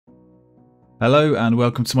Hello and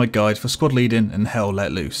welcome to my guide for squad leading in Hell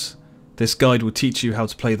Let Loose. This guide will teach you how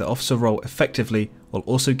to play the officer role effectively while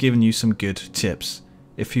also giving you some good tips.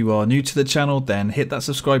 If you are new to the channel, then hit that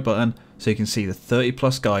subscribe button so you can see the 30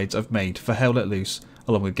 plus guides I've made for Hell Let Loose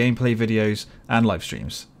along with gameplay videos and live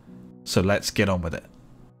streams. So let's get on with it.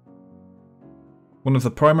 One of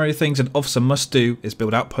the primary things an officer must do is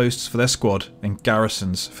build outposts for their squad and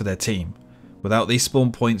garrisons for their team. Without these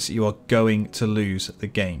spawn points, you are going to lose the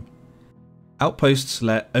game. Outposts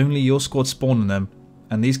let only your squad spawn in them,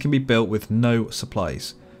 and these can be built with no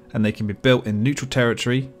supplies, and they can be built in neutral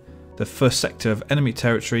territory, the first sector of enemy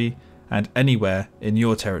territory, and anywhere in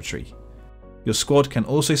your territory. Your squad can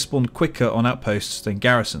also spawn quicker on outposts than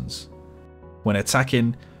garrisons. When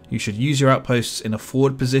attacking, you should use your outposts in a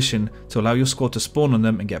forward position to allow your squad to spawn on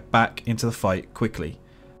them and get back into the fight quickly.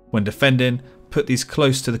 When defending, put these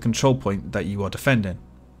close to the control point that you are defending.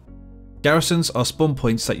 Garrisons are spawn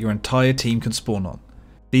points that your entire team can spawn on.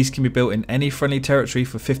 These can be built in any friendly territory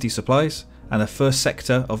for 50 supplies and the first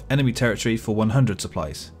sector of enemy territory for 100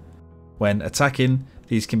 supplies. When attacking,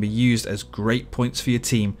 these can be used as great points for your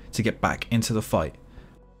team to get back into the fight.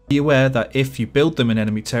 Be aware that if you build them in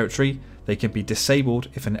enemy territory, they can be disabled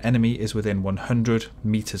if an enemy is within 100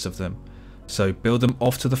 meters of them, so build them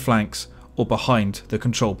off to the flanks or behind the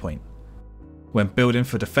control point. When building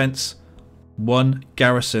for defense, one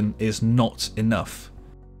garrison is not enough.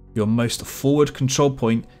 Your most forward control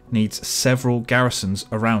point needs several garrisons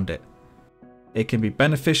around it. It can be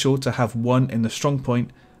beneficial to have one in the strong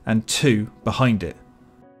point and two behind it.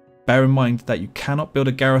 Bear in mind that you cannot build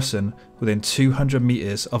a garrison within 200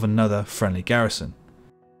 meters of another friendly garrison.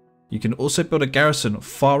 You can also build a garrison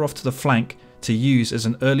far off to the flank to use as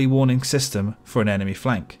an early warning system for an enemy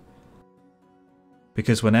flank.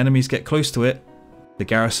 Because when enemies get close to it, the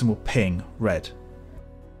garrison will ping red.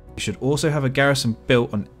 You should also have a garrison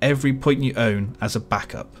built on every point you own as a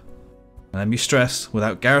backup. And let me stress,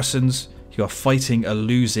 without garrisons, you are fighting a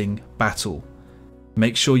losing battle.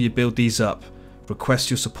 Make sure you build these up, request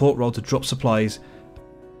your support role to drop supplies,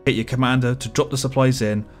 get your commander to drop the supplies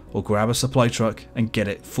in, or grab a supply truck and get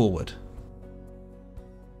it forward.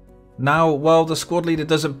 Now, while the squad leader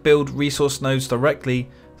doesn't build resource nodes directly,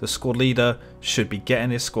 the squad leader should be getting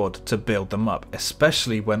his squad to build them up,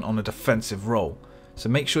 especially when on a defensive role. So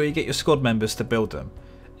make sure you get your squad members to build them.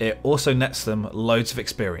 It also nets them loads of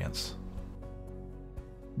experience.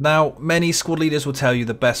 Now, many squad leaders will tell you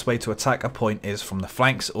the best way to attack a point is from the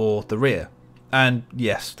flanks or the rear. And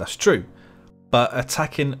yes, that's true. But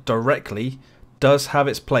attacking directly does have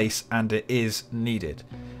its place and it is needed.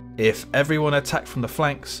 If everyone attacked from the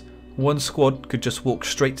flanks, one squad could just walk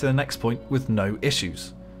straight to the next point with no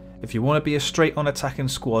issues. If you want to be a straight on attacking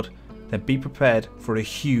squad, then be prepared for a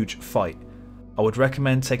huge fight. I would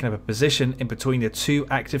recommend taking up a position in between the two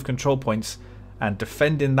active control points and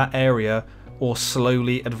defending that area, or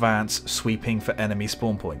slowly advance sweeping for enemy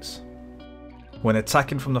spawn points. When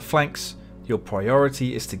attacking from the flanks, your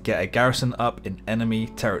priority is to get a garrison up in enemy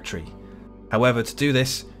territory. However, to do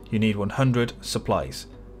this, you need 100 supplies.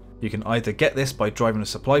 You can either get this by driving a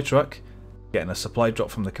supply truck, getting a supply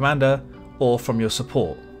drop from the commander, or from your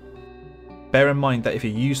support. Bear in mind that if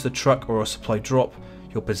you use the truck or a supply drop,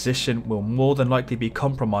 your position will more than likely be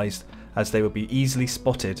compromised as they will be easily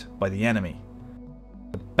spotted by the enemy.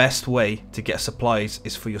 The best way to get supplies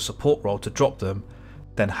is for your support role to drop them,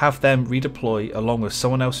 then have them redeploy along with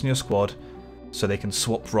someone else in your squad so they can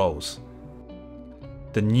swap roles.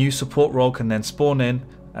 The new support role can then spawn in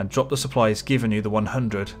and drop the supplies, giving you the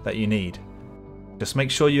 100 that you need. Just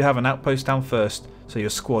make sure you have an outpost down first so your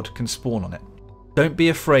squad can spawn on it. Don't be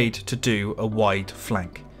afraid to do a wide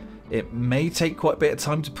flank. It may take quite a bit of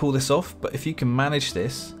time to pull this off, but if you can manage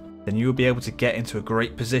this, then you will be able to get into a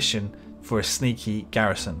great position for a sneaky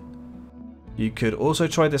garrison. You could also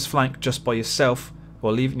try this flank just by yourself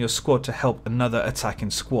while leaving your squad to help another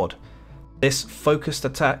attacking squad. This focused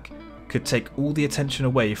attack could take all the attention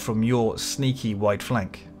away from your sneaky wide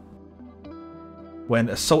flank. When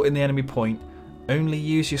assaulting the enemy point, only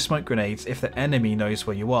use your smoke grenades if the enemy knows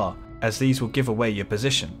where you are, as these will give away your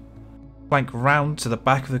position. Flank round to the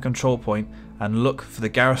back of the control point and look for the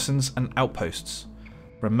garrisons and outposts.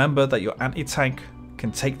 Remember that your anti-tank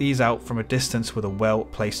can take these out from a distance with a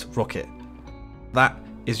well-placed rocket. That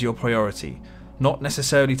is your priority, not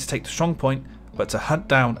necessarily to take the strong point, but to hunt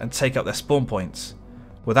down and take out their spawn points.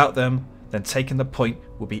 Without them, then taking the point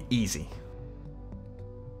will be easy.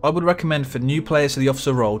 I would recommend for new players to the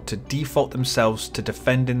officer role to default themselves to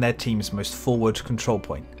defending their team's most forward control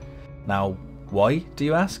point. Now, why, do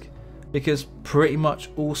you ask? Because pretty much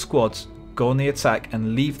all squads go on the attack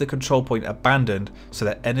and leave the control point abandoned so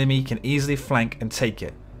that enemy can easily flank and take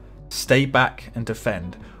it. Stay back and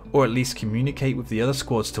defend, or at least communicate with the other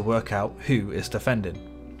squads to work out who is defending.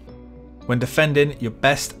 When defending, your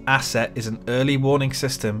best asset is an early warning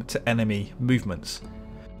system to enemy movements.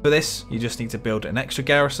 For this, you just need to build an extra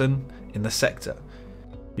garrison in the sector.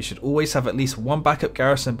 You should always have at least one backup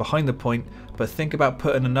garrison behind the point, but think about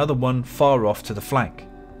putting another one far off to the flank.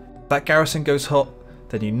 If that garrison goes hot,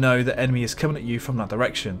 then you know the enemy is coming at you from that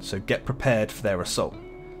direction, so get prepared for their assault.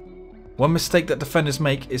 One mistake that defenders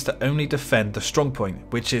make is to only defend the strong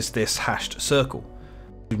point, which is this hashed circle.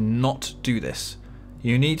 Do not do this.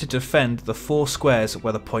 You need to defend the 4 squares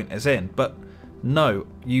where the point is in, but no,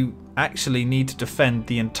 you actually need to defend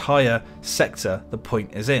the entire sector the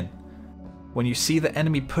point is in. When you see the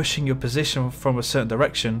enemy pushing your position from a certain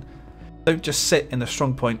direction, don't just sit in the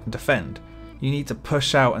strong point and defend. You need to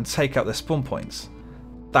push out and take out their spawn points.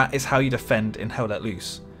 That is how you defend in Hell Let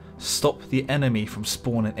Loose. Stop the enemy from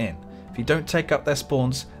spawning in. If you don't take up their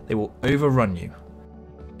spawns, they will overrun you.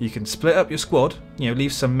 You can split up your squad,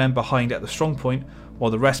 leave some men behind at the strong point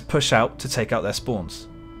while the rest push out to take out their spawns.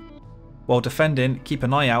 While defending, keep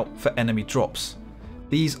an eye out for enemy drops.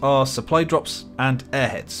 These are supply drops and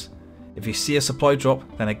airheads. If you see a supply drop,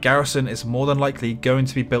 then a garrison is more than likely going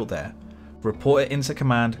to be built there. Report it into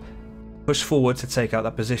command, push forward to take out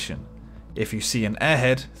that position. If you see an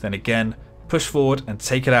airhead, then again, push forward and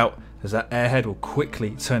take it out, as that airhead will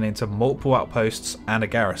quickly turn into multiple outposts and a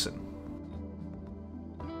garrison.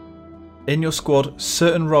 In your squad,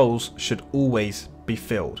 certain roles should always be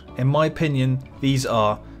filled. In my opinion, these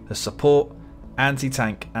are the support,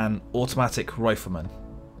 anti-tank and automatic rifleman.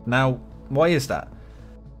 Now, why is that?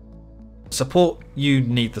 Support, you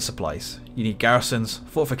need the supplies. You need garrisons,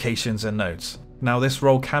 fortifications and nodes. Now this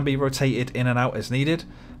role can be rotated in and out as needed,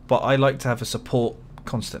 but I like to have a support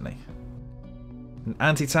constantly. An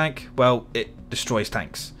anti-tank, well, it destroys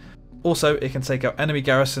tanks. Also, it can take out enemy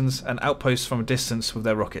garrisons and outposts from a distance with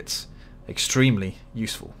their rockets. Extremely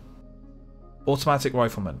useful. Automatic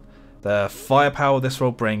rifleman. The firepower this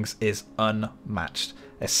role brings is unmatched,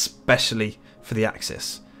 especially for the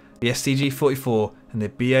Axis. The STG-44 and the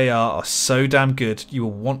BAR are so damn good you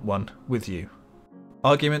will want one with you.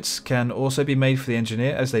 Arguments can also be made for the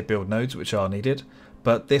engineer as they build nodes which are needed,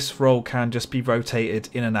 but this role can just be rotated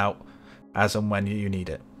in and out as and when you need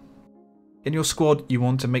it. In your squad, you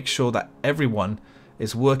want to make sure that everyone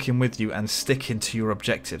is working with you and sticking to your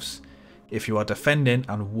objectives. If you are defending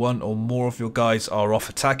and one or more of your guys are off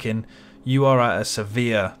attacking, you are at a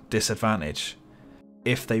severe disadvantage.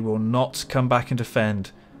 If they will not come back and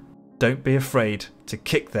defend, don't be afraid to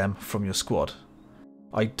kick them from your squad.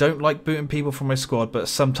 I don't like booting people from my squad, but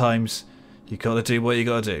sometimes you gotta do what you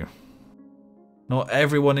gotta do. Not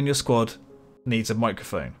everyone in your squad needs a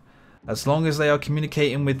microphone. As long as they are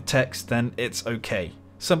communicating with text, then it's okay.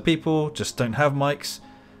 Some people just don't have mics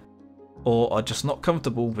or are just not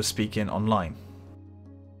comfortable with speaking online.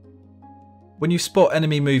 When you spot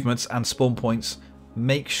enemy movements and spawn points,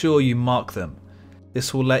 make sure you mark them.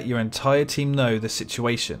 This will let your entire team know the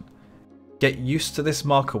situation. Get used to this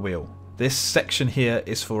marker wheel. This section here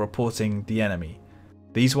is for reporting the enemy.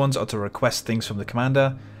 These ones are to request things from the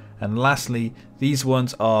commander. And lastly, these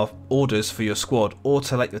ones are orders for your squad or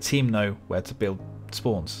to let your team know where to build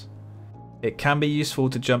spawns. It can be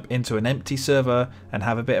useful to jump into an empty server and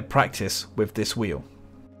have a bit of practice with this wheel.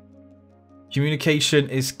 Communication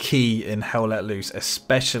is key in Hell Let Loose,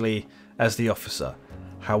 especially as the officer.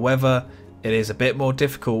 However, it is a bit more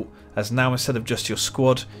difficult as now instead of just your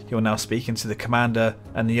squad, you're now speaking to the commander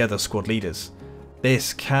and the other squad leaders.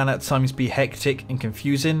 This can at times be hectic and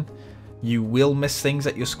confusing. You will miss things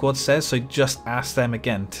that your squad says, so just ask them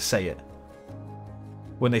again to say it.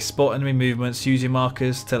 When they spot enemy movements, use your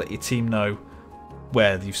markers to let your team know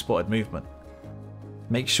where you've spotted movement.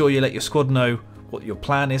 Make sure you let your squad know what your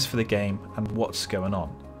plan is for the game and what's going on.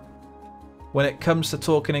 When it comes to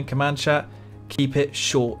talking in command chat, keep it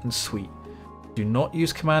short and sweet. Do not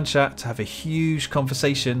use command chat to have a huge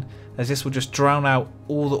conversation, as this will just drown out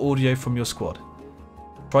all the audio from your squad.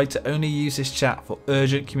 Try to only use this chat for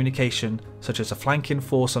urgent communication, such as a flanking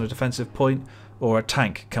force on a defensive point or a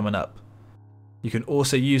tank coming up. You can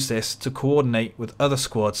also use this to coordinate with other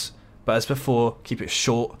squads, but as before, keep it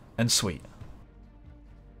short and sweet.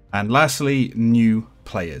 And lastly, new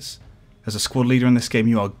players. As a squad leader in this game,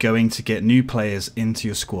 you are going to get new players into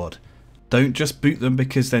your squad. Don't just boot them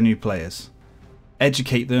because they're new players.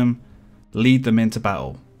 Educate them, lead them into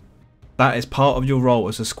battle. That is part of your role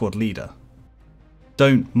as a squad leader.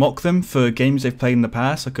 Don't mock them for games they've played in the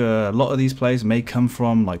past. Like a lot of these players may come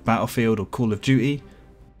from like Battlefield or Call of Duty.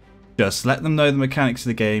 Just let them know the mechanics of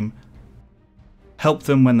the game, help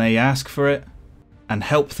them when they ask for it, and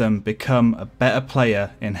help them become a better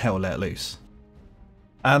player in Hell Let Loose.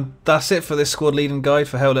 And that's it for this squad leading guide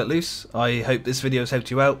for Hell Let Loose. I hope this video has helped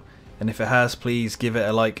you out, and if it has, please give it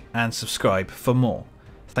a like and subscribe for more.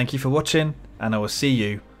 Thank you for watching, and I will see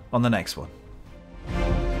you on the next one.